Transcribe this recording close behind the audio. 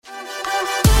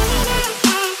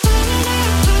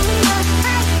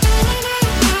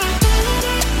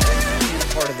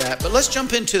let's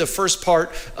jump into the first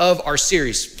part of our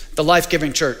series, The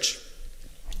Life-Giving Church.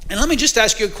 And let me just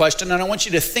ask you a question, and I want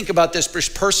you to think about this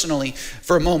personally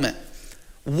for a moment.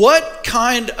 What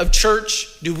kind of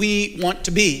church do we want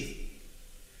to be?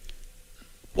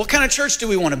 What kind of church do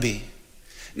we want to be?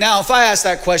 Now, if I ask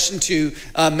that question to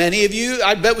many of you,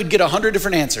 I bet we'd get 100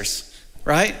 different answers,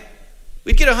 right?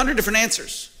 We'd get 100 different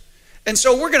answers. And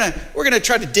so we're gonna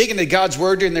try to dig into God's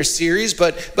word during their series,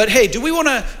 but hey, do we want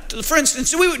to, for instance,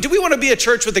 do we want to be a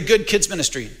church with a good kids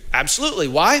ministry? Absolutely.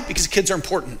 Why? Because kids are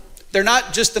important. They're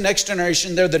not just the next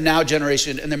generation, they're the now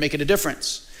generation, and they're making a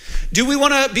difference. Do we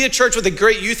want to be a church with a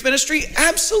great youth ministry?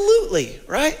 Absolutely,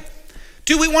 right?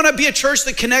 Do we want to be a church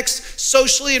that connects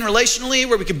socially and relationally,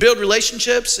 where we can build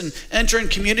relationships and enter in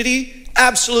community?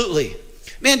 Absolutely.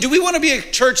 Man, do we want to be a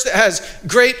church that has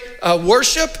great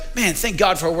worship? Man, thank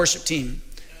God for our worship team.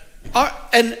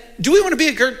 And do we want to be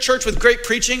a church with great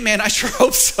preaching? Man, I sure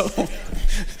hope so.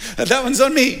 That one's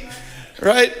on me,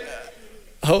 right?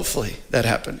 Hopefully that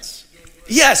happens.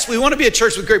 Yes, we want to be a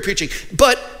church with great preaching,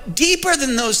 but deeper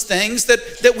than those things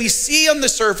that we see on the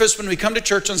surface when we come to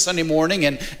church on Sunday morning,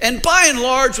 and by and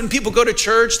large, when people go to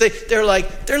church, they're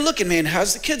looking, man,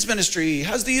 how's the kids ministry?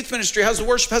 How's the youth ministry? How's the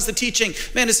worship? How's the teaching?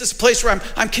 Man, is this a place where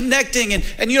I'm connecting?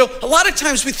 And you know, a lot of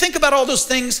times we think about all those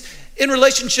things in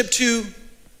relationship to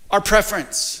our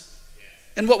preference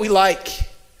and what we like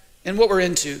and what we're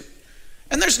into.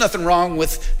 And there's nothing wrong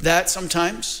with that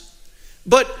sometimes,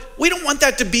 but we don't want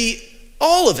that to be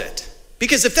all of it,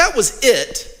 because if that was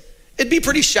it, it'd be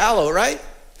pretty shallow, right?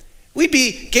 We'd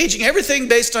be gauging everything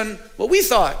based on what we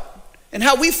thought and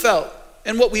how we felt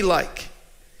and what we like.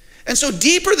 And so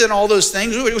deeper than all those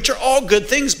things, which are all good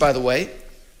things, by the way,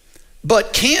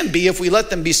 but can be if we let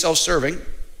them be self-serving,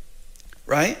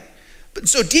 right? But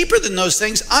so deeper than those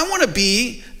things, I want to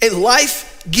be a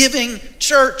life-giving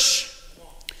church.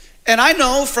 And I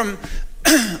know from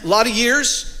a lot of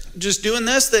years just doing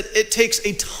this, that it takes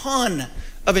a ton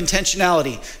of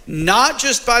intentionality, not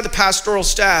just by the pastoral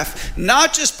staff,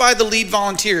 not just by the lead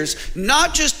volunteers,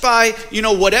 not just by,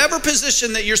 whatever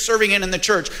position that you're serving in the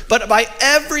church, but by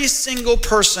every single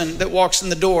person that walks in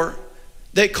the door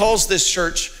that calls this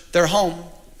church their home.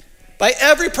 By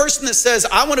every person that says,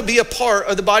 I want to be a part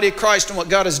of the body of Christ and what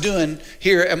God is doing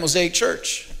here at Mosaic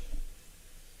Church.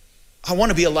 I want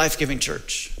to be a life-giving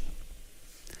church.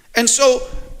 And so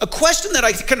a question that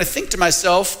I kind of think to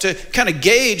myself to kind of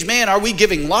gauge, man, are we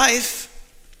giving life,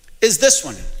 is this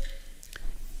one.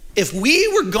 If we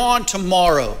were gone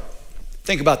tomorrow,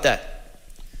 think about that.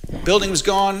 Building was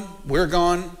gone, we're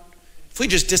gone. If we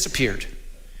just disappeared,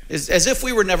 as if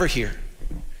we were never here,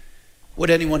 would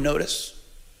anyone notice?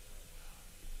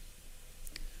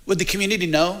 Would the community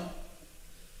know?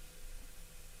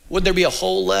 Would there be a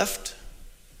hole left?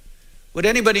 Would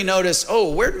anybody notice,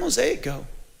 oh, where'd Mosaic go?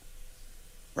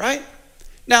 Right?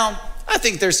 Now, I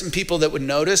think there's some people that would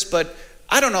notice, but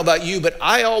I don't know about you, but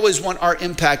I always want our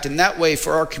impact in that way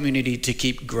for our community to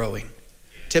keep growing,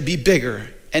 to be bigger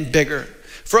and bigger,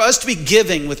 for us to be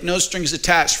giving with no strings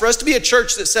attached, for us to be a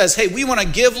church that says, hey, we want to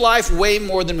give life way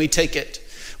more than we take it.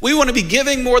 We want to be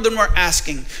giving more than we're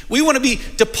asking. We want to be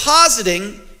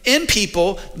depositing in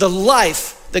people the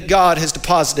life that God has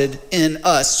deposited in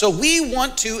us. So we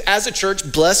want to, as a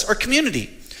church, bless our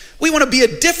community. We want to be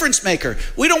a difference maker.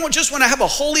 We don't just want to have a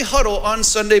holy huddle on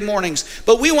Sunday mornings,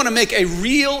 but we want to make a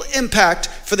real impact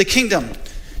for the kingdom.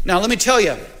 Now, let me tell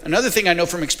you, another thing I know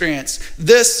from experience,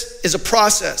 this is a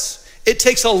process. It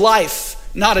takes a life,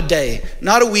 not a day,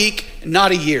 not a week,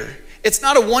 not a year. It's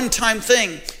not a one-time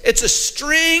thing. It's a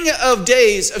string of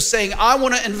days of saying, I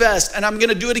want to invest, and I'm going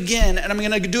to do it again, and I'm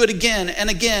going to do it again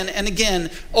and again and again,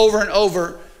 over and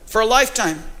over for a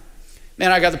lifetime.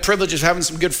 Man, I got the privilege of having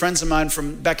some good friends of mine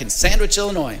from back in Sandwich,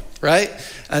 Illinois, right?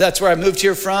 That's where I moved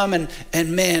here from.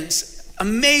 And man,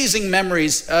 amazing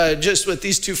memories just with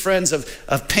these two friends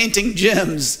of painting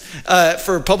gyms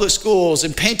for public schools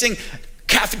and painting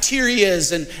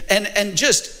cafeterias and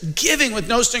just giving with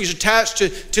no strings attached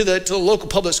to the local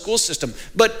public school system.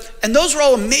 And those were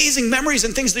all amazing memories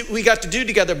and things that we got to do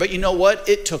together. But you know what?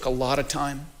 It took a lot of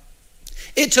time.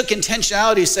 It took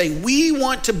intentionality, saying we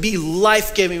want to be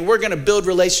life-giving. We're going to build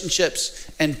relationships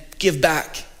and give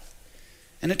back.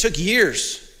 And it took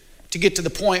years to get to the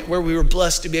point where we were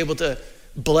blessed to be able to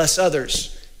bless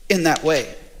others in that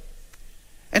way.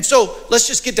 And so let's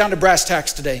just get down to brass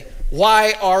tacks today.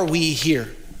 Why are we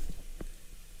here?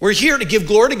 We're here to give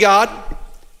glory to God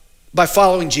by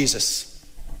following Jesus.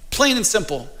 Plain and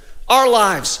simple. Our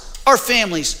lives, our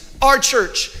families, our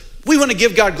church, we want to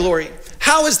give God glory.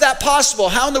 How is that possible?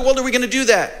 How in the world are we going to do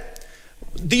that?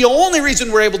 The only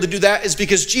reason we're able to do that is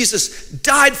because Jesus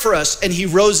died for us and he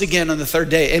rose again on the third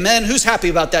day. Amen? Who's happy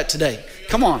about that today?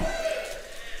 Come on.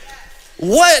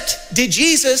 What did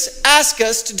Jesus ask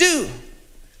us to do?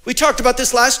 We talked about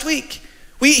this last week.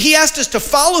 He asked us to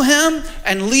follow him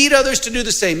and lead others to do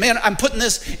the same. Man, I'm putting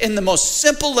this in the most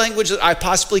simple language that I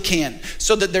possibly can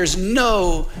so that there's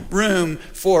no room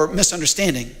for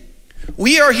misunderstanding.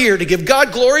 We are here to give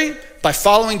God glory by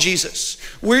following Jesus.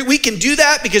 We can do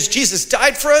that because Jesus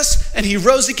died for us and he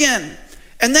rose again.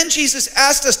 And then Jesus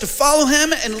asked us to follow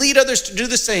him and lead others to do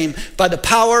the same by the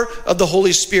power of the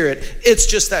Holy Spirit. It's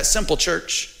just that simple,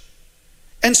 church.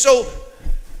 And so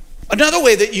another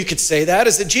way that you could say that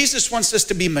is that Jesus wants us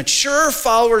to be mature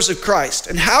followers of Christ.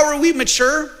 And how are we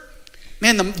mature?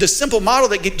 Man, the simple model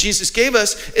that Jesus gave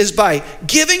us is by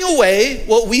giving away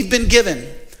what we've been given.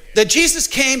 That Jesus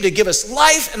came to give us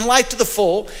life and life to the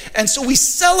full. And so we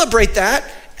celebrate that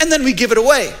and then we give it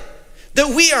away.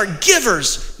 That we are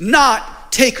givers,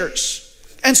 not takers.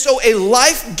 And so a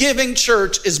life-giving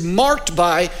church is marked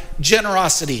by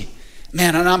generosity.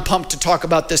 Man, and I'm pumped to talk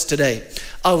about this today.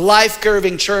 A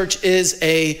life-giving church is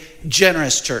a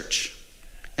generous church.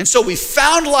 And so we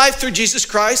found life through Jesus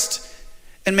Christ.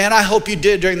 And man, I hope you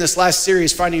did during this last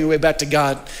series, Finding Your Way Back to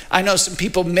God. I know some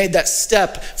people made that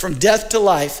step from death to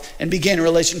life and began a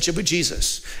relationship with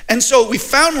Jesus. And so we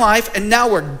found life and now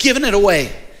we're giving it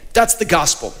away. That's the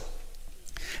gospel.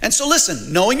 And so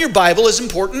listen, knowing your Bible is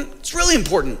important. It's really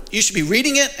important. You should be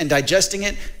reading it and digesting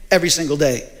it every single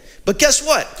day. But guess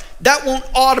what? That won't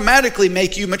automatically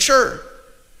make you mature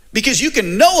because you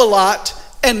can know a lot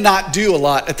and not do a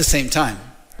lot at the same time,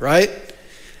 right?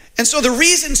 And so the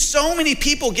reason so many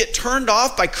people get turned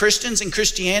off by Christians and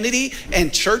Christianity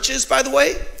and churches, by the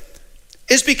way,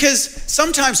 is because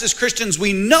sometimes as Christians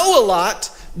we know a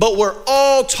lot, but we're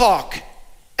all talk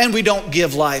and we don't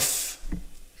give life.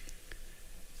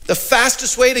 The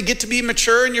fastest way to get to be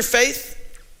mature in your faith,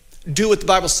 do what the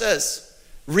Bible says.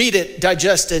 Read it,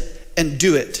 digest it, and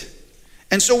do it.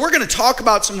 And so we're going to talk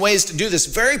about some ways to do this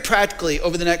very practically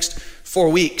over the next 4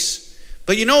 weeks.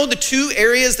 But you know the two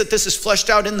areas that this is fleshed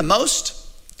out in the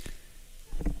most?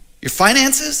 Your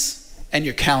finances and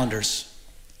your calendars.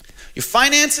 Your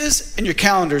finances and your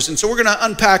calendars. And so we're going to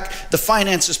unpack the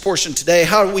finances portion today,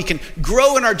 how we can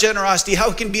grow in our generosity, how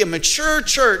we can be a mature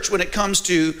church when it comes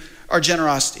to our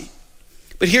generosity.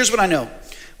 But here's what I know.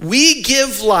 We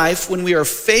give life when we are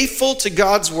faithful to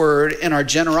God's word in our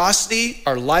generosity,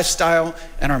 our lifestyle,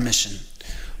 and our mission.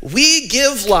 We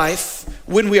give life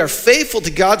when we are faithful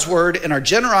to God's word in our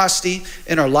generosity,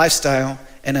 in our lifestyle,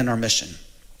 and in our mission.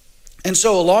 And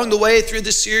so along the way through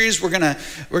this series, we're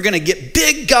gonna get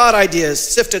big God ideas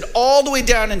sifted all the way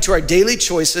down into our daily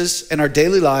choices and our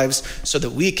daily lives so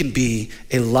that we can be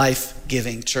a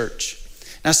life-giving church.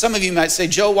 Now, some of you might say,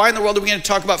 Joe, why in the world are we going to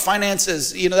talk about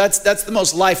finances? You know, that's the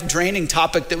most life-draining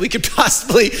topic that we could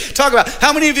possibly talk about.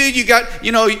 How many of you got,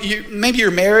 maybe you're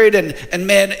married and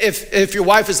man, if your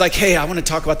wife is like, hey, I want to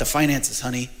talk about the finances,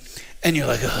 honey. And you're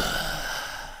like, ugh.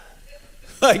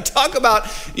 Like talk about,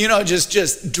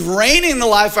 just draining the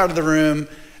life out of the room.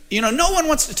 No one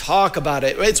wants to talk about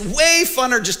it. It's way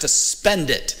funner just to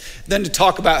spend it than to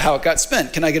talk about how it got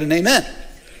spent. Can I get an amen?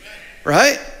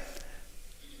 Right?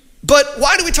 But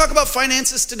why do we talk about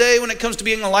finances today when it comes to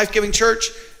being a life-giving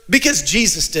church? Because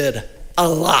Jesus did a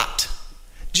lot.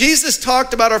 Jesus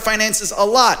talked about our finances a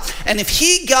lot. And if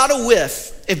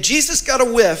Jesus got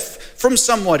a whiff from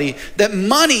somebody that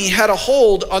money had a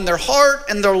hold on their heart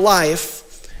and their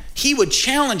life, he would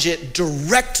challenge it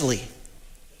directly.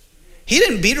 He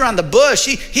didn't beat around the bush.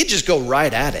 He'd just go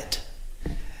right at it.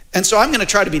 And so I'm going to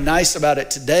try to be nice about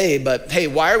it today, but hey,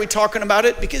 why are we talking about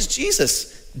it? Because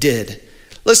Jesus did.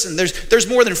 Listen, there's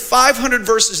more than 500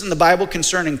 verses in the Bible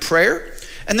concerning prayer,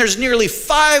 and there's nearly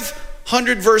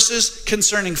 500 verses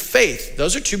concerning faith.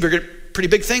 Those are two pretty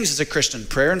big things as a Christian,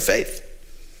 prayer and faith.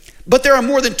 But there are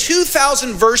more than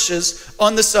 2,000 verses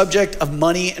on the subject of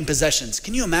money and possessions.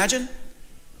 Can you imagine?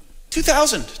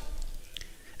 2,000.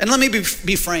 And let me be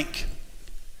frank.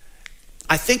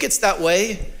 I think it's that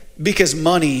way because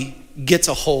money gets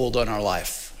a hold on our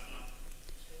life.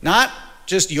 Not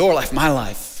just your life, my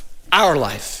life. Our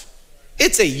life.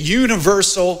 It's a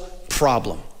universal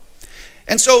problem.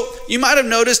 And so you might have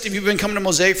noticed if you've been coming to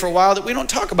Mosaic for a while that we don't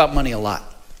talk about money a lot.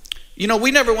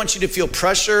 We never want you to feel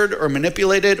pressured or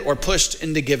manipulated or pushed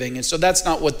into giving. And so that's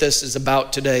not what this is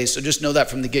about today. So just know that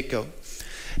from the get-go.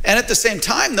 And at the same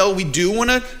time, though, we do want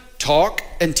to talk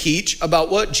and teach about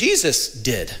what Jesus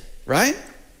did, right?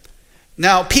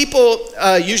 Now, people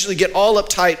usually get all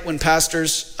uptight when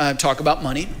pastors talk about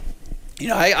money.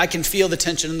 I can feel the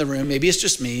tension in the room. Maybe it's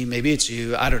just me. Maybe it's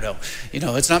you. I don't know.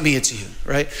 It's not me, it's you,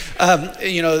 right?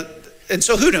 And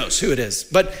so who knows who it is?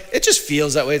 But it just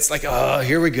feels that way. It's like, oh,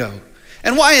 here we go.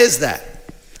 And why is that?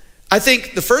 I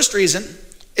think the first reason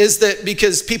is that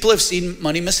because people have seen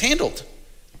money mishandled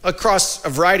across a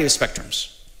variety of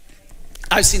spectrums.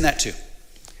 I've seen that too,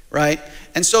 right?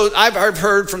 And so I've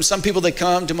heard from some people that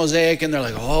come to Mosaic and they're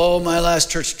like, oh, my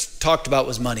last church talked about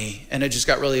was money, and it just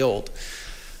got really old.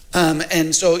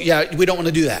 And so, yeah, we don't want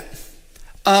to do that.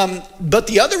 But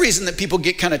the other reason that people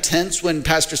get kind of tense when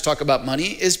pastors talk about money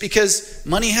is because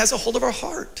money has a hold of our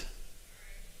heart.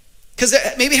 Because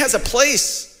it maybe has a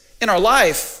place in our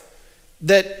life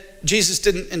that Jesus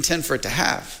didn't intend for it to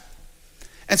have.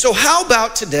 And so how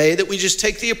about today that we just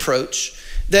take the approach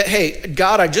that, hey,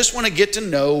 God, I just want to get to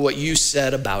know what you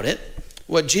said about it,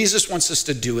 what Jesus wants us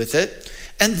to do with it,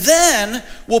 and then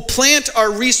we'll plant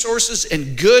our resources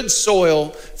in good soil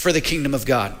for the kingdom of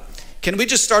God. Can we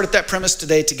just start at that premise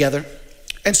today together?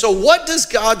 And so what does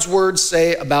God's word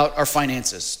say about our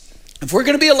finances? If we're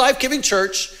going to be a life-giving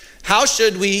church, how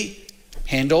should we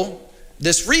handle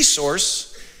this resource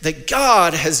that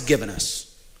God has given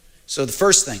us? So the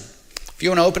first thing, if you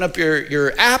want to open up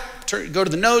your app, go to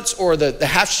the notes or the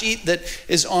half sheet that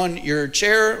is on your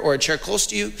chair or a chair close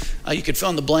to you. You could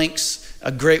fill in the blanks.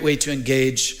 A great way to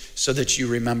engage so that you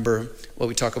remember what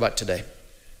we talk about today.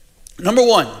 Number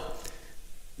one,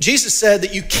 Jesus said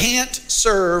that you can't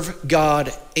serve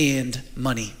God and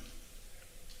money.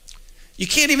 You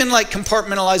can't even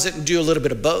compartmentalize it and do a little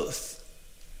bit of both.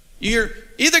 You're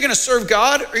either going to serve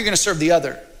God or you're going to serve the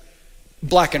other.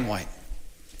 Black and white.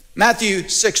 Matthew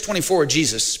 6:24,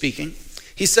 Jesus speaking.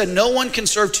 He said, no one can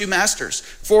serve two masters,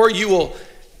 for you will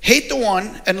hate the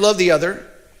one and love the other,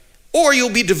 or you'll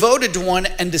be devoted to one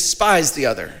and despise the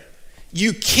other.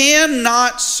 You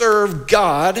cannot serve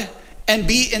God and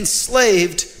be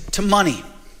enslaved to money.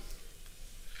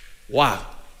 Wow.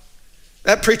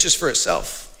 That preaches for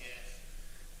itself.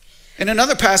 In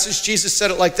another passage, Jesus said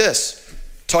it like this,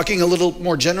 talking a little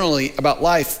more generally about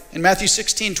life. In Matthew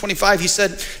 16:25, he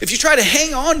said, if you try to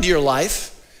hang on to your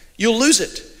life, you'll lose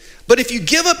it. But if you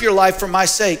give up your life for my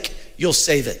sake, you'll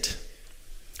save it.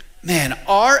 Man,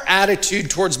 our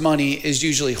attitude towards money is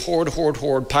usually hoard,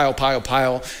 pile,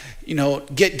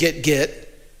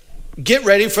 get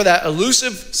ready for that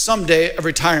elusive someday of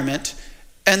retirement,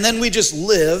 and then we just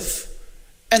live,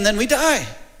 and then we die.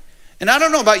 And I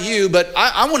don't know about you, but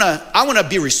I want to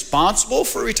be responsible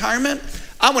for retirement.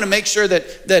 I want to make sure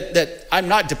that I'm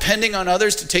not depending on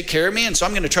others to take care of me, and so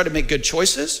I'm going to try to make good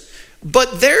choices.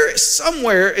 But there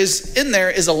somewhere is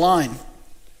a line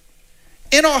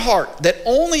in our heart that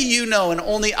only you know and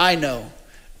only I know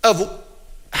of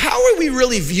how are we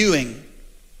really viewing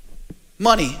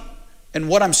money and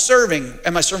what I'm serving.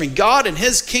 Am I serving God and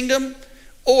his kingdom,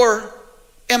 or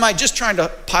am I just trying to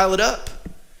pile it up?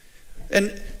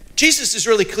 And Jesus is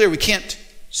really clear. We can't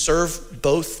serve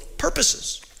both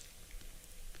purposes.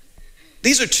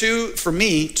 These are two of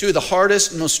the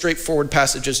hardest and most straightforward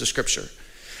passages of Scripture.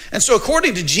 And so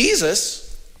according to Jesus,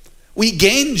 we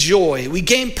gain joy, we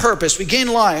gain purpose, we gain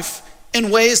life in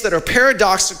ways that are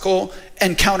paradoxical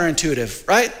and counterintuitive,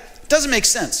 right? It doesn't make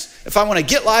sense. If I want to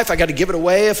get life, I got to give it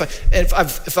away.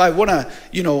 If I want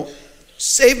to,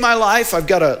 save my life, I've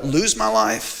got to lose my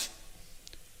life.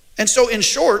 And so in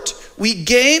short, we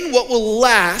gain what will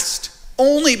last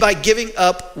only by giving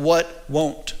up what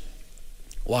won't.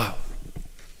 Wow.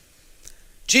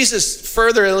 Jesus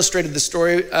further illustrated the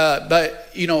story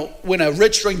when a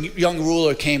rich young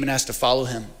ruler came and asked to follow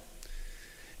him.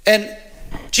 And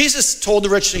Jesus told the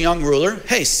rich young ruler,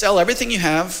 hey, sell everything you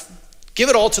have, give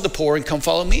it all to the poor, and come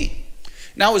follow me.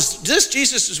 Now, was this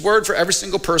Jesus' word for every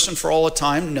single person for all the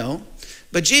time? No.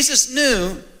 But Jesus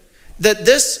knew that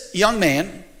this young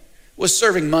man was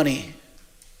serving money.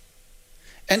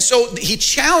 And so he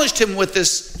challenged him with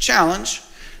this challenge.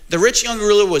 The rich young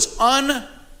ruler was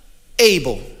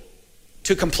unable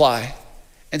to comply.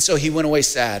 And so he went away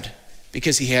sad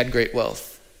because he had great wealth.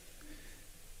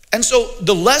 And so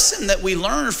the lesson that we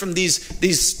learn from these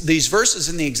verses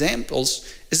and the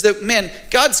examples is that, man,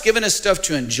 God's given us stuff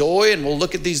to enjoy, and we'll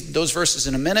look at those verses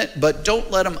in a minute, but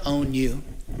don't let them own you,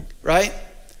 right?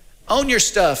 Own your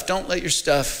stuff. Don't let your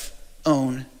stuff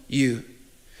own you.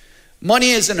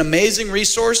 Money is an amazing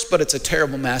resource, but it's a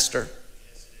terrible master.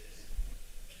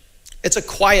 It's a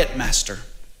quiet master.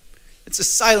 It's a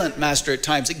silent master at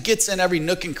times. It gets in every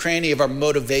nook and cranny of our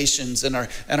motivations and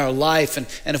our life.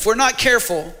 And if we're not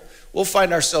careful, we'll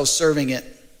find ourselves serving it.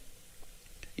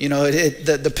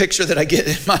 The picture that I get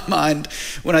in my mind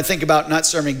when I think about not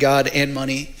serving God and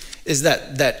money is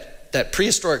that that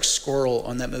prehistoric squirrel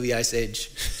on that movie Ice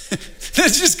Age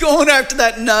that's just going after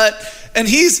that nut, and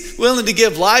he's willing to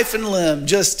give life and limb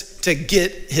just to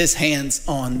get his hands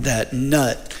on that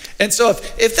nut. And so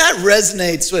if that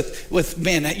resonates with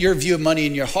man, your view of money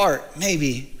in your heart,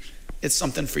 maybe it's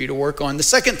something for you to work on. The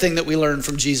second thing that we learn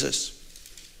from Jesus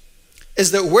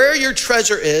is that where your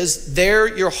treasure is, there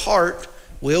your heart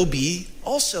will be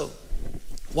also.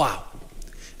 Wow.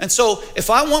 And so if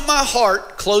I want my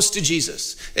heart close to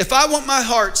Jesus, if I want my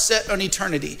heart set on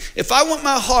eternity, if I want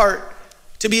my heart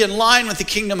to be in line with the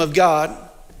kingdom of God,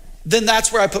 then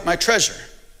that's where I put my treasure,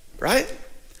 right?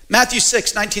 Matthew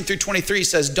 6:19-23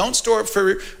 says, don't store up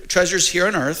for treasures here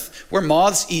on earth, where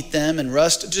moths eat them and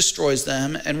rust destroys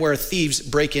them, and where thieves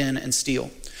break in and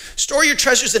steal. Store your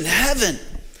treasures in heaven,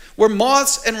 where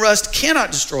moths and rust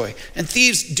cannot destroy, and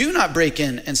thieves do not break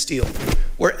in and steal.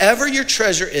 Wherever your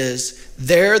treasure is,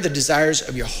 there the desires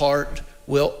of your heart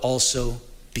will also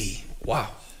be. Wow.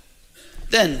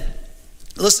 Then,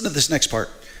 listen to this next part.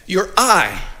 Your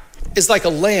eye is like a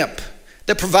lamp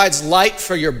that provides light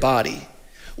for your body.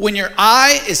 When your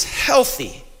eye is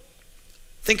healthy,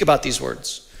 think about these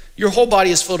words. Your whole body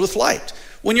is filled with light.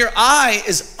 When your eye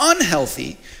is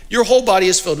unhealthy, your whole body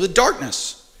is filled with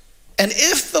darkness. And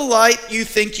if the light you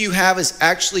think you have is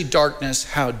actually darkness,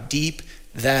 how deep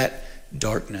that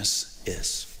darkness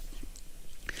is.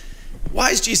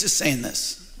 Why is Jesus saying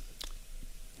this?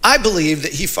 I believe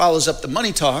that he follows up the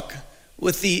money talk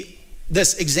with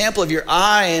this example of your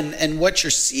eye and what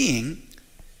you're seeing,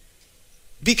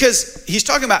 because he's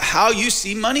talking about how you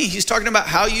see money. He's talking about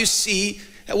how you see,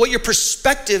 what your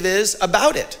perspective is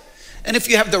about it. And if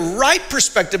you have the right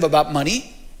perspective about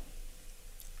money,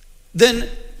 then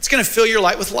it's going to fill your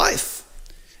light with life.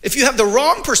 If you have the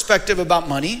wrong perspective about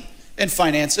money and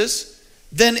finances,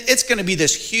 then it's going to be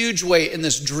this huge weight and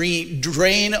this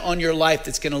drain on your life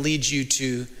that's going to lead you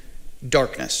to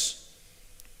darkness.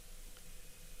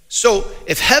 So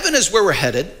if heaven is where we're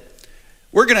headed,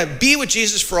 we're going to be with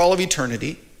Jesus for all of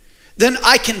eternity, then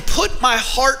I can put my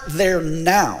heart there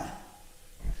now.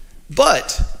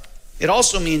 But it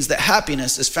also means that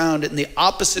happiness is found in the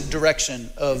opposite direction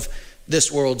of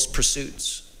this world's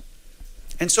pursuits.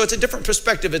 And so it's a different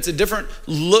perspective. It's a different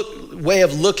way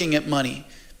of looking at money,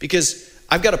 because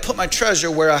I've got to put my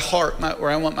treasure where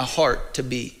I want my heart to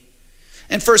be.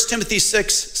 In 1 Timothy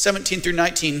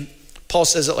 6:17-19, Paul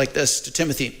says it like this to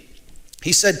Timothy.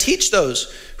 He said, teach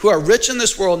those who are rich in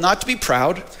this world not to be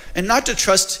proud and not to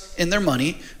trust in their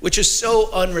money, which is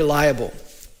so unreliable.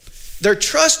 Their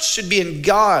trust should be in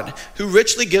God, who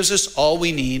richly gives us all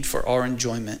we need for our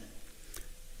enjoyment.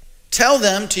 Tell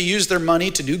them to use their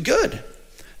money to do good.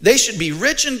 They should be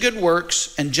rich in good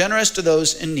works and generous to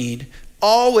those in need,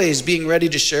 always being ready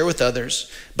to share with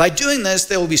others. By doing this,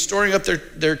 they will be storing up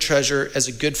their treasure as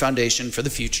a good foundation for the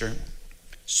future,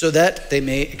 so that they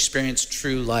may experience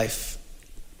true life.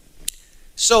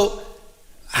 So,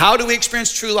 how do we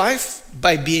experience true life?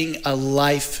 By being a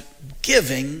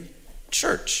life-giving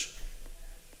church.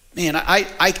 Man, I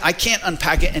can't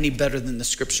unpack it any better than the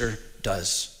scripture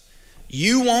does.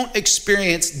 You won't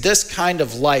experience this kind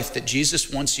of life that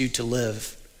Jesus wants you to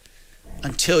live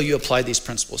until you apply these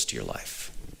principles to your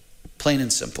life. Plain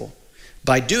and simple.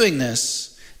 By doing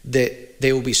this,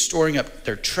 they will be storing up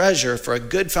their treasure for a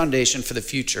good foundation for the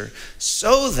future,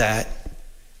 so that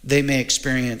they may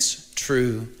experience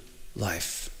true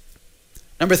life.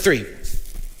 Number 3.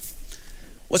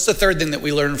 What's the third thing that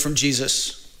we learn from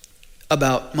Jesus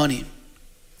about money?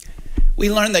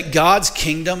 We learn that God's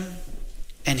kingdom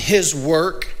and his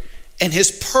work and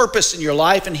his purpose in your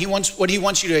life, and what he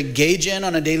wants you to engage in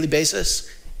on a daily basis,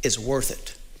 is worth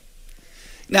it.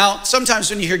 Now, sometimes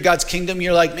when you hear God's kingdom,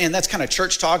 you're like, man, that's kind of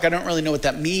church talk. I don't really know what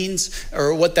that means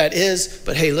or what that is.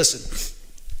 But hey, listen.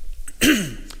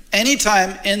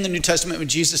 Anytime in the New Testament when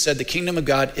Jesus said the kingdom of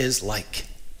God is like,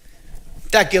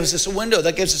 that gives us a window,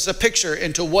 that gives us a picture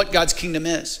into what God's kingdom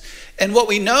is. And what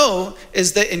we know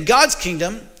is that in God's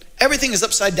kingdom, everything is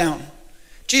upside down.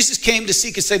 Jesus came to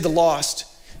seek and save the lost.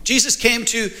 Jesus came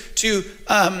to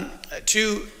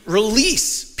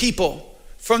release people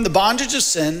from the bondage of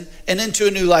sin and into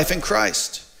a new life in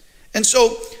Christ. And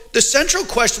so the central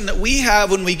question that we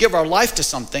have when we give our life to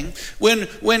something,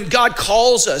 when God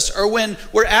calls us, or when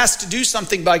we're asked to do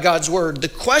something by God's word, the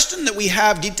question that we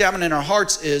have deep down in our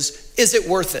hearts is it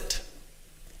worth it?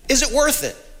 Is it worth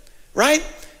it? Right?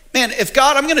 Man, if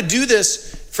God, I'm going to do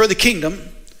this for the kingdom,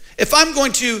 if I'm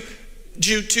going to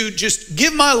just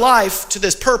give my life to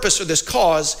this purpose or this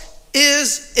cause,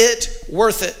 is it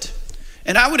worth it?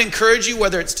 And I would encourage you,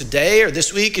 whether it's today or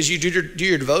this week as you do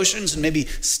your devotions and maybe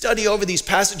study over these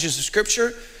passages of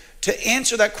scripture, to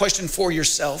answer that question for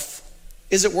yourself.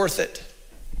 Is it worth it?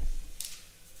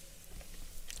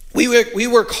 We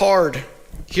work hard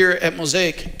here at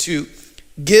Mosaic to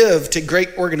give to great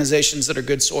organizations that are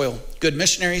good soil, good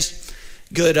missionaries,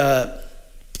 good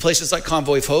places like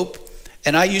Convoy of Hope.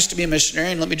 And I used to be a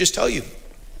missionary, and let me just tell you,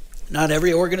 not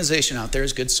every organization out there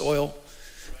is good soil.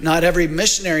 Not every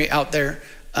missionary out there,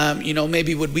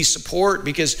 maybe would we support,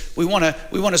 because we want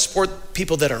to support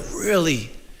people that are really,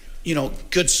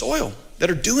 good soil, that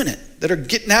are doing it, that are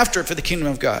getting after it for the kingdom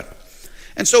of God.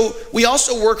 And so we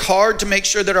also work hard to make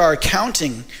sure that our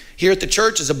accounting here at the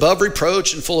church is above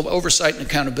reproach and full of oversight and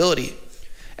accountability.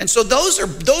 And so those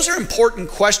are important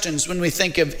questions when we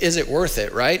think of, is it worth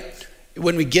it, right?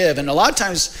 When we give. And a lot of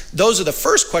times those are the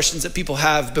first questions that people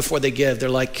have before they give. They're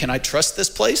like, can I trust this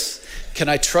place? Can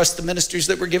I trust the ministries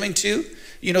that we're giving to?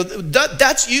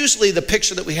 That's usually the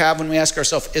picture that we have when we ask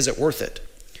ourselves, is it worth it?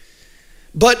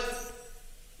 But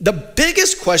the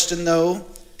biggest question, though,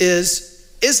 is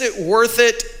it worth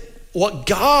it what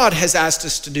God has asked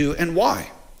us to do, and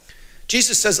why?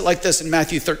 Jesus says it like this in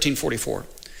Matthew 13:44.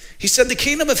 He said, the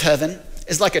kingdom of heaven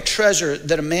is like a treasure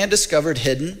that a man discovered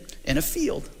hidden in a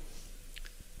field.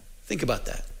 Think about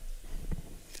that.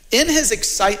 In his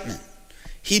excitement,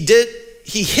 he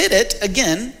hid it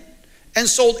again and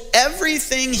sold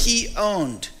everything he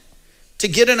owned to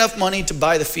get enough money to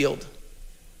buy the field.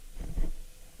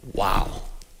 Wow.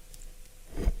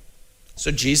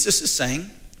 So Jesus is saying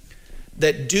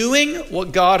that doing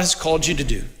what God has called you to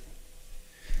do,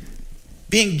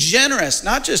 being generous,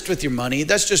 not just with your money,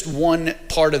 that's just one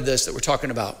part of this that we're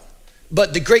talking about,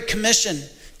 but the Great Commission,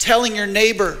 telling your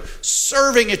neighbor,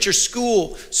 serving at your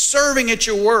school, serving at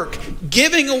your work,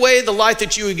 giving away the life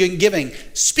that you have been giving,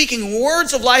 speaking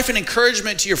words of life and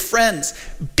encouragement to your friends,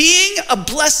 being a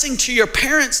blessing to your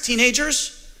parents,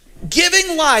 teenagers,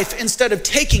 giving life instead of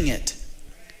taking it.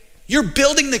 You're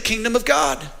building the kingdom of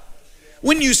God.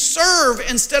 When you serve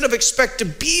instead of expect to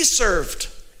be served,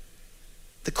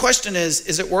 the question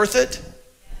is it worth it?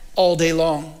 All day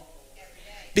long.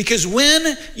 Because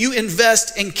when you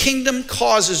invest in kingdom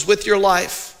causes with your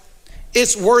life,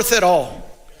 it's worth it all.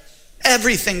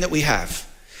 Everything that we have.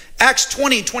 Acts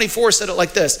 20:24 said it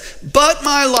like this: but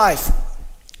my life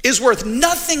is worth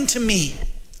nothing to me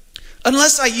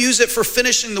unless I use it for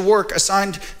finishing the work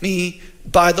assigned me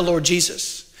by the Lord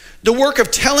Jesus. The work of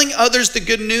telling others the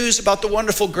good news about the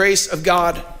wonderful grace of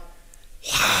God.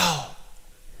 Wow.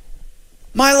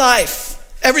 My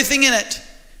life, everything in it,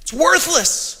 it's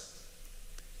worthless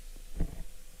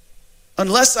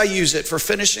unless I use it for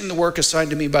finishing the work assigned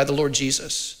to me by the Lord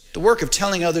Jesus. The work of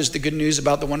telling others the good news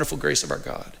about the wonderful grace of our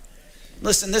God.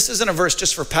 Listen, this isn't a verse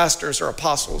just for pastors or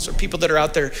apostles or people that are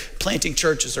out there planting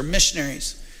churches or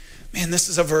missionaries. Man, this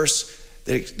is a verse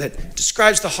that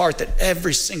describes the heart that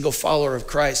every single follower of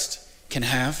Christ can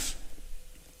have.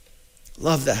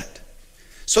 Love that.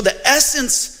 So the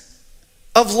essence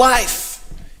of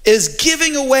life is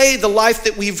giving away the life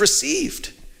that we've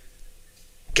received.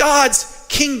 God's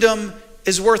kingdom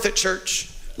is worth it,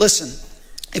 church. Listen,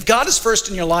 if God is first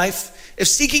in your life, if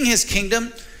seeking his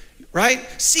kingdom, right?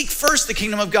 Seek first the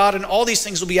kingdom of God and all these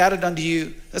things will be added unto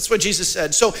you. That's what Jesus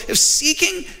said. So if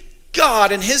seeking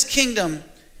God and his kingdom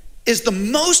is the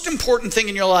most important thing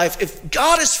in your life, if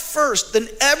God is first, then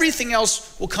everything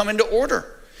else will come into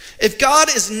order. If God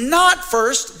is not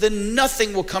first, then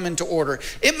nothing will come into order.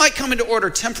 It might come into order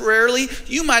temporarily.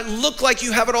 You might look like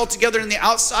you have it all together in the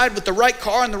outside with the right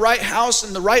car and the right house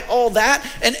and the right all that,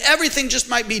 and everything just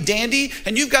might be dandy,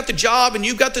 and you've got the job and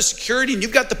you've got the security and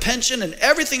you've got the pension and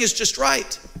everything is just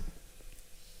right.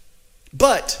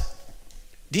 But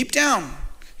deep down,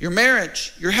 your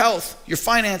marriage, your health, your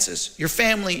finances, your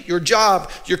family, your job,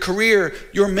 your career,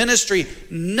 your ministry,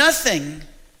 nothing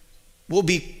will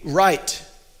be right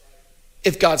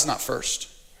if God's not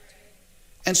first.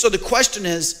 And so the question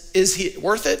is he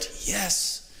worth it?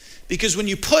 Yes. Because when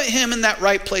you put him in that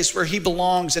right place where he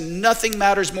belongs and nothing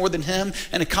matters more than him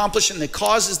and accomplishing the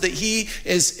causes that he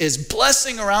is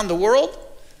blessing around the world,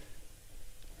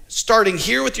 starting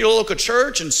here with your local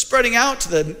church and spreading out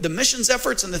to the missions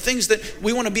efforts and the things that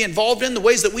we want to be involved in, the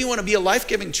ways that we want to be a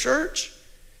life-giving church,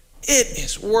 it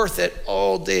is worth it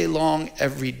all day long,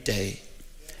 every day.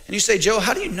 And you say, Joe,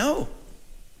 how do you know?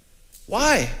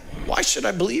 Why? Why should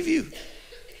I believe you?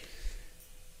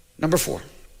 Number 4,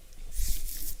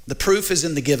 the proof is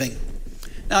in the giving.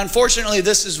 Now, unfortunately,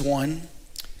 this is one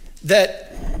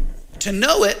that to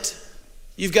know it,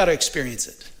 you've got to experience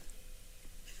it.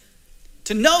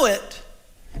 To know it,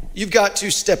 you've got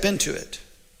to step into it.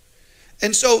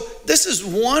 And so this is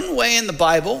one way in the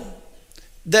Bible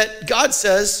that God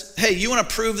says, hey, you want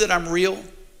to prove that I'm real?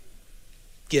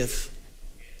 Give.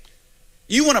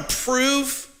 You want to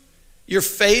prove your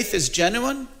faith is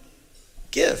genuine,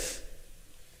 give.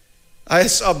 I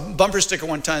saw a bumper sticker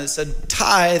one time that said,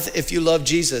 tithe if you love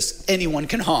Jesus, anyone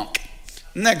can honk.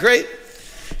 Isn't that great?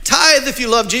 Tithe if you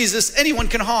love Jesus, anyone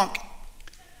can honk.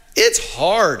 It's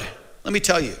hard, let me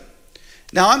tell you.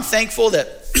 Now I'm thankful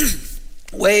that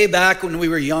way back when we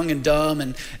were young and dumb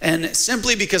and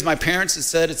simply because my parents had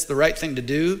said it's the right thing to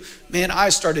do, man, I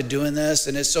started doing this,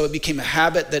 and so it became a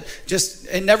habit that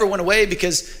it never went away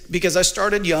because I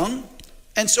started young.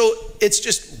 And so it's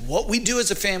just what we do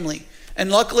as a family. And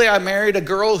luckily I married a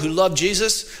girl who loved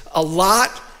Jesus a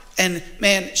lot. And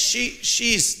man,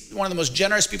 she's one of the most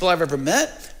generous people I've ever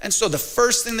met. And so the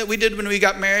first thing that we did when we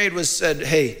got married was said,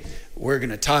 hey, we're going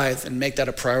to tithe and make that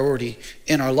a priority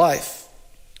in our life.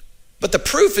 But the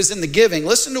proof is in the giving.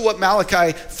 Listen to what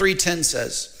Malachi 3:10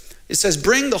 says. It says,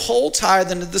 bring the whole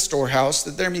tithe into the storehouse,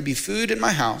 that there may be food in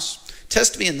my house.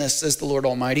 Test me in this, says the Lord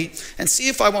Almighty, and see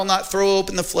if I will not throw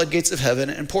open the floodgates of heaven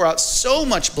and pour out so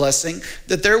much blessing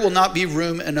that there will not be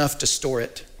room enough to store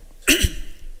it.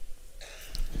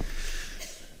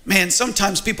 Man,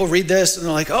 sometimes people read this and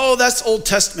they're like, oh, that's Old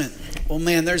Testament. Well,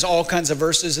 man, there's all kinds of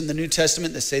verses in the New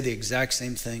Testament that say the exact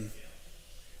same thing.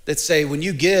 That say when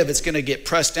you give, it's going to get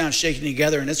pressed down, shaken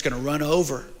together, and it's going to run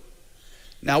over.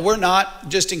 Now, we're not,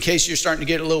 just in case you're starting to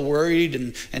get a little worried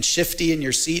and shifty in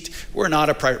your seat, we're not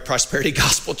a prosperity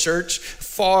gospel church.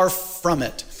 Far from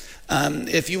it.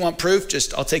 If you want proof,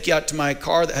 I'll take you out to my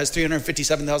car that has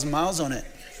 357,000 miles on it.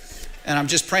 And I'm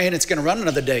just praying it's going to run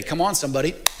another day. Come on,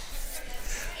 somebody.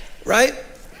 Right?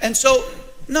 And so,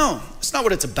 no, it's not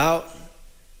what it's about.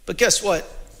 But guess what?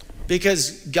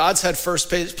 Because God's had first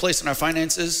place in our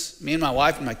finances, me and my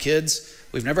wife and my kids,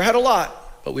 we've never had a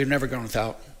lot, but we've never gone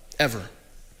without, ever.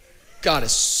 God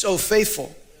is so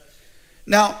faithful.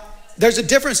 Now, there's a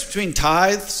difference between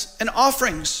tithes and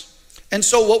offerings. And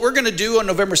so what we're going to do on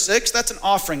November 6th, that's an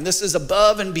offering. This is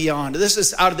above and beyond. This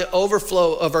is out of the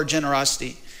overflow of our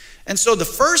generosity. And so the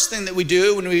first thing that we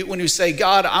do when we say,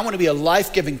 God, I want to be a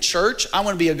life-giving church, I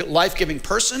want to be a life-giving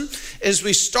person, is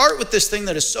we start with this thing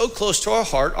that is so close to our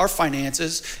heart, our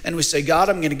finances, and we say, God,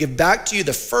 I'm going to give back to you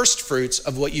the first fruits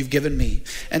of what you've given me.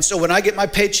 And so when I get my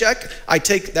paycheck, I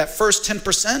take that first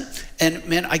 10% and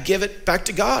man, I give it back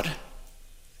to God.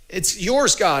 It's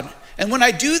yours, God. And when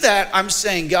I do that, I'm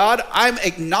saying, God, I'm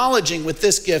acknowledging with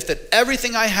this gift that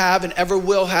everything I have and ever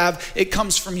will have, it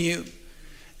comes from you.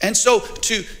 And so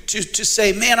to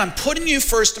say, man, I'm putting you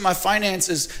first in my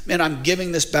finances, man, I'm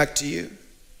giving this back to you.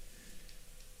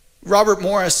 Robert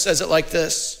Morris says it like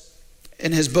this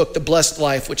in his book, The Blessed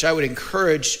Life, which I would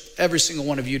encourage every single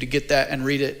one of you to get that and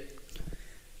read it.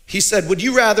 He said, would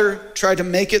you rather try to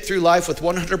make it through life with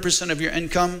 100% of your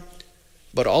income,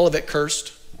 but all of it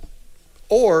cursed?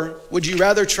 Or would you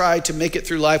rather try to make it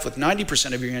through life with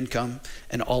 90% of your income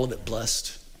and all of it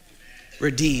blessed,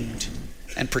 redeemed,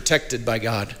 and protected by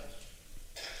God?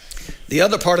 The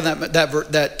other part of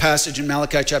that passage in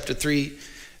Malachi chapter 3,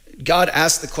 God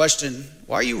asked the question,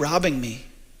 why are you robbing me?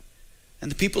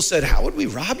 And the people said, how would we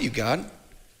rob you, God?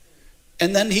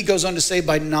 And then he goes on to say,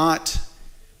 by not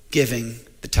giving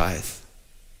the tithe,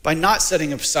 by not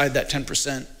setting aside that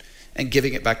 10% and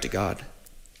giving it back to God.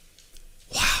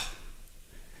 Wow.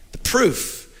 The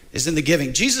proof is in the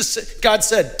giving. God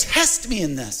said, test me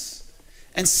in this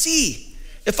and see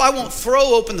if I won't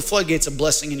throw open the floodgates of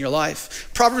blessing in your life.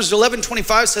 Proverbs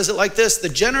 11:25 says it like this, the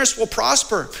generous will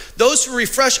prosper. Those who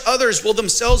refresh others will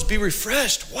themselves be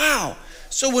refreshed. Wow.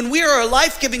 So when we are a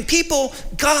life-giving people,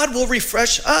 God will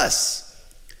refresh us.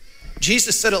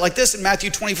 Jesus said it like this in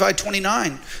Matthew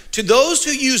 25:29. To those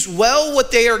who use well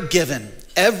what they are given,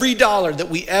 every dollar that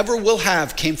we ever will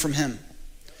have came from him.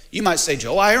 You might say,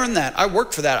 Joe, I earned that. I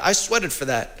worked for that. I sweated for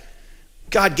that.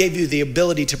 God gave you the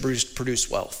ability to produce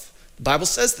wealth. The Bible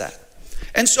says that.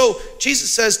 And so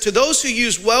Jesus says, to those who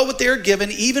use well what they are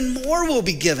given, even more will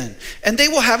be given, and they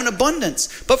will have an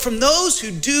abundance. But from those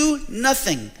who do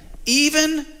nothing,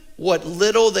 even what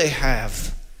little they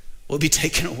have will be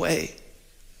taken away.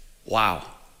 Wow.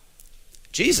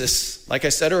 Jesus, like I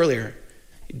said earlier,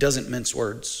 he doesn't mince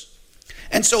words.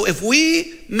 And so if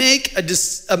we make a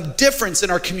difference in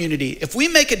our community, if we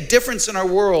make a difference in our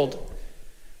world,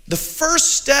 the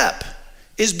first step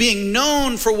is being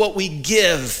known for what we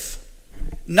give,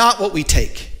 not what we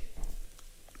take.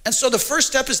 And so the first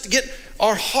step is to get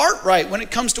our heart right when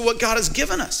it comes to what God has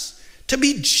given us, to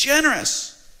be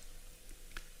generous.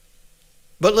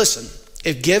 But listen,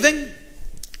 if giving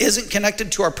isn't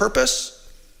connected to our purpose,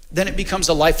 then it becomes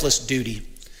a lifeless duty.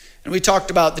 And we talked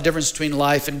about the difference between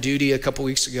life and duty a couple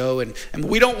weeks ago, and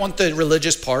we don't want the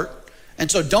religious part. And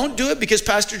so don't do it because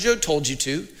Pastor Joe told you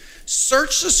to.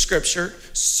 search the scripture,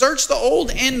 search the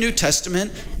Old and New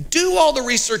Testament, do all the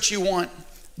research you want.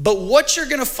 But what you're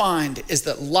going to find is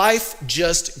that life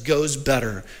just goes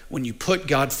better when you put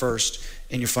God first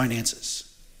in your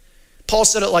finances. Paul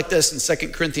said it like this in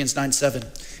 2 Corinthians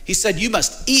 9:7. He said, you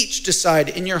must each decide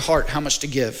in your heart how much to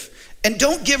give. And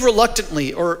don't give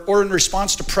reluctantly or in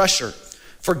response to pressure,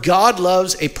 for God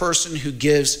loves a person who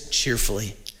gives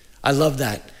cheerfully. I love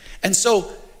that. And so,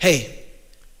 hey,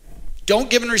 don't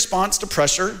give in response to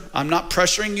pressure. I'm not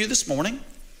pressuring you this morning.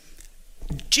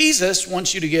 Jesus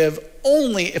wants you to give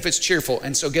only if it's cheerful.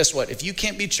 And so guess what? If you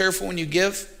can't be cheerful when you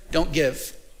give, don't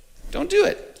give. Don't do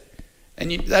it.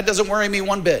 And that doesn't worry me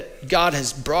one bit. God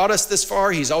has brought us this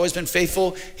far. He's always been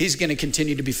faithful. He's going to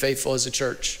continue to be faithful as a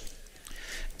church.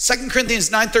 2 Corinthians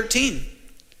 9:13,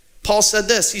 Paul said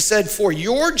this. He said, for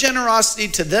your generosity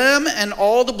to them and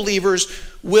all the believers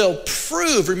will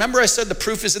prove, remember I said the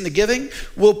proof is in the giving,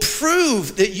 will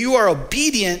prove that you are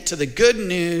obedient to the good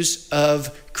news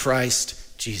of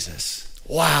Christ Jesus.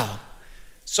 Wow.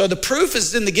 So the proof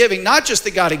is in the giving, not just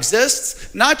that God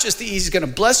exists, not just that he's going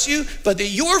to bless you, but that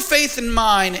your faith and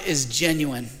mine is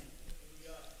genuine.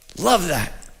 Love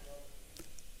that.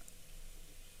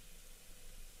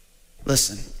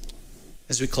 Listen,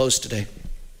 as we close today,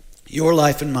 your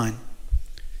life and mine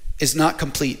is not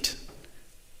complete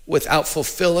without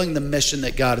fulfilling the mission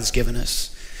that God has given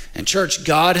us. And church,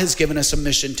 God has given us a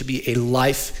mission to be a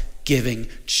life-giving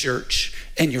church.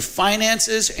 And your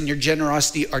finances and your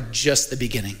generosity are just the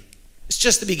beginning. It's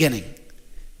just the beginning.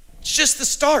 It's just the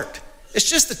start. It's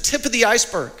just the tip of the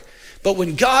iceberg. But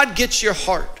when God gets your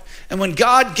heart, and when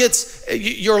God gets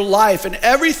your life and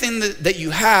everything that you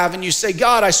have, and you say,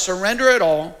 God, I surrender it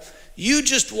all, you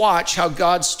just watch how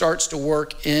God starts to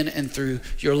work in and through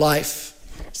your life.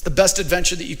 It's the best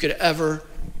adventure that you could ever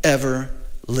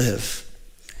live.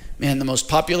 Man, the most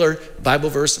popular Bible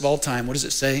verse of all time, what does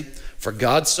it say? For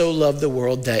God so loved the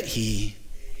world that he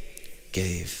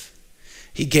gave.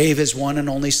 He gave his one and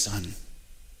only Son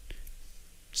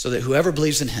so that whoever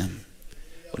believes in him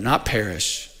would not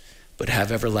perish, but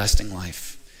have everlasting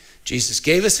life. Jesus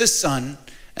gave us his Son,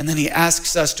 and then he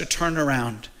asks us to turn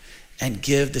around and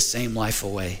give the same life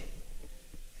away.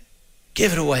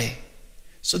 Give it away.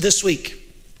 So this week,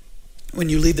 when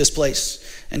you leave this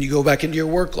place and you go back into your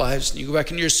work lives and you go back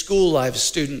into your school lives,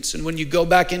 students, and when you go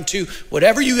back into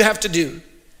whatever you have to do,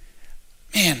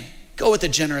 man, go with a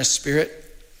generous spirit.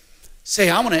 Say,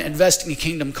 I want to invest in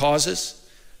kingdom causes.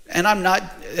 And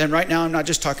right now I'm not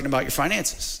just talking about your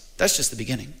finances. That's just the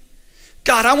beginning.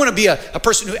 God, I want to be a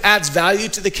person who adds value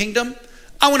to the kingdom.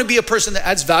 I want to be a person that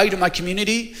adds value to my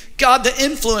community. God, the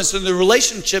influence and the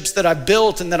relationships that I've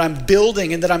built and that I'm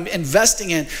building and that I'm investing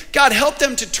in, God, help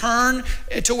them to turn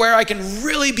to where I can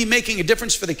really be making a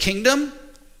difference for the kingdom.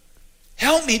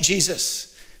 Help me,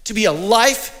 Jesus, to be a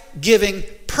life-giving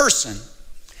person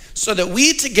so that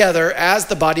we together as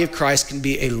the body of Christ can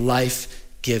be a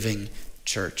life-giving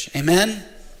church. Amen?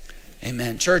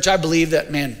 Amen. Church, I believe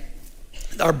that, man,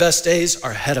 our best days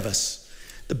are ahead of us.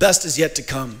 The best is yet to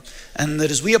come. And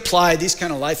that as we apply these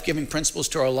kind of life-giving principles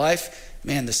to our life,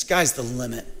 man, the sky's the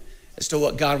limit as to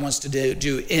what God wants to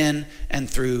do in and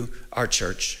through our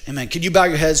church. Amen. Could you bow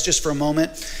your heads just for a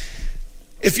moment?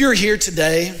 If you're here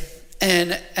today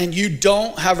and you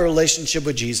don't have a relationship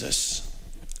with Jesus,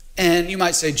 and you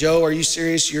might say, Joe, are you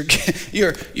serious?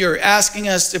 You're asking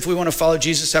us if we want to follow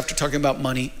Jesus after talking about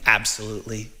money?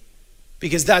 Absolutely.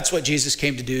 Because that's what Jesus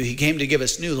came to do. He came to give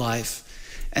us new life.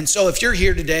 And so if you're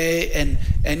here today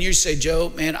and you say,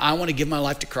 Joe, man, I want to give my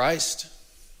life to Christ.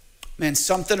 Man,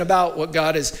 something about what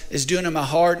God is doing in my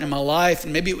heart and in my life,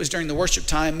 and maybe it was during the worship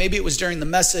time, maybe it was during the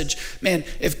message. Man,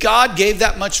 if God gave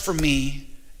that much for me,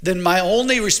 then my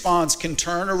only response can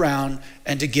turn around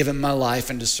and to give him my life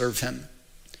and to serve him.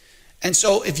 And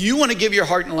so if you want to give your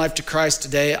heart and life to Christ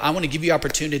today, I want to give you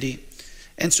opportunity.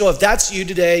 And so if that's you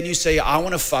today and you say, I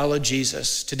want to follow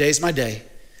Jesus, today's my day.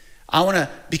 I want to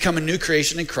become a new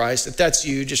creation in Christ. If that's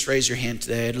you, just raise your hand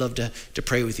today. I'd love to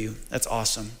pray with you. That's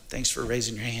awesome. Thanks for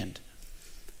raising your hand.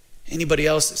 Anybody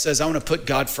else that says, I want to put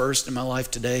God first in my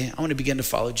life today. I want to begin to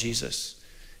follow Jesus.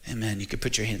 Amen. You could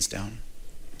put your hands down.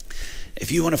 If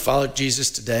you want to follow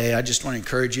Jesus today, I just want to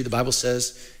encourage you. The Bible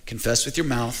says, confess with your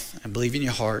mouth and believe in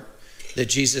your heart that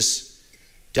Jesus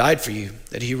died for you,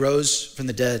 that he rose from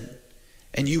the dead,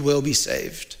 and you will be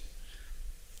saved.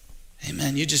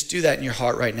 Amen. You just do that in your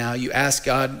heart right now. You ask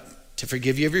God to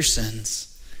forgive you of your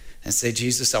sins and say,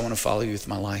 Jesus, I want to follow you with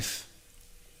my life.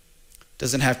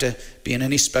 Doesn't have to be in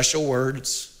any special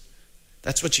words.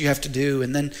 That's what you have to do.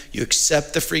 And then you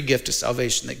accept the free gift of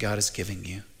salvation that God is giving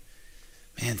you.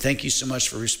 Man, thank you so much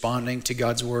for responding to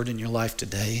God's word in your life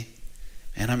today.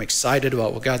 And I'm excited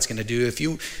about what God's going to do. If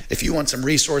you want some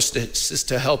resources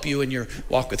to help you in your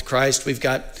walk with Christ, we've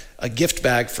got a gift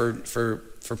bag for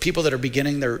people that are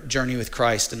beginning their journey with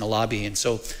Christ in the lobby. And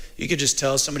so you could just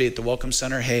tell somebody at the Welcome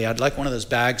Center, hey, I'd like one of those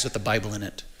bags with the Bible in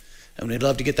it. And we'd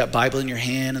love to get that Bible in your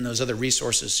hand and those other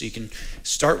resources so you can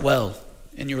start well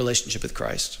in your relationship with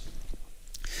Christ.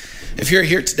 If you're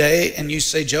here today and you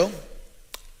say, Joe,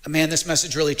 man, this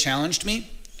message really challenged me,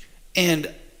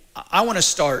 and I want to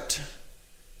start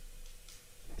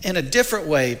in a different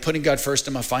way, putting God first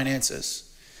in my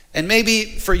finances. And maybe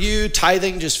for you,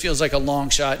 tithing just feels like a long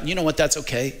shot. And you know what? That's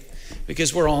okay,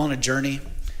 because we're all on a journey.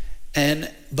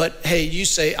 But hey, you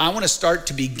say, I want to start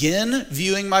to begin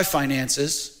viewing my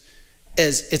finances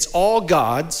as it's all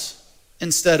God's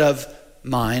instead of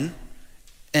mine.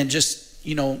 And just,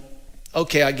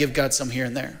 okay, I give God some here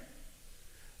and there.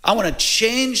 I want to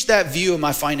change that view of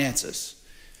my finances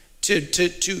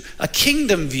to a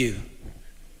kingdom view.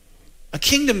 A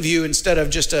kingdom view instead of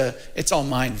just it's all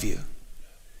mine view.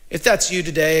 If that's you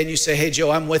today and you say, hey,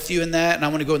 Joe, I'm with you in that, and I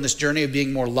want to go in this journey of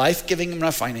being more life-giving in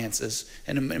my finances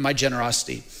and in my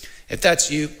generosity. If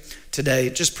that's you today,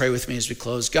 just pray with me as we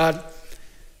close. God,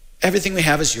 everything we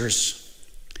have is yours.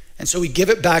 And so we give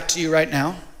it back to you right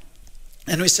now.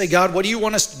 And we say, God, what do you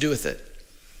want us to do with it?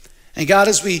 And God,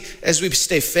 as we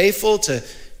stay faithful to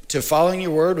following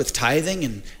your word with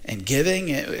tithing and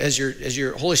giving, as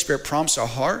your Holy Spirit prompts our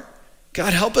heart,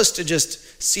 God, help us to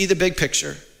just see the big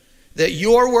picture, that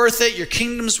you're worth it, your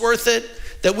kingdom's worth it,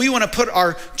 that we want to put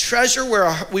our treasure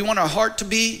where we want our heart to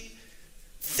be.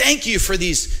 Thank you for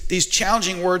these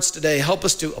challenging words today. Help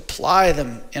us to apply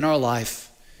them in our life.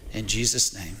 In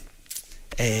Jesus' name,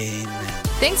 amen.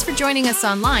 Thanks for joining us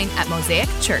online at Mosaic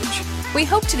Church. We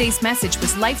hope today's message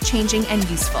was life-changing and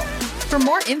useful. For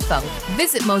more info,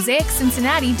 visit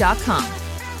mosaiccincinnati.com.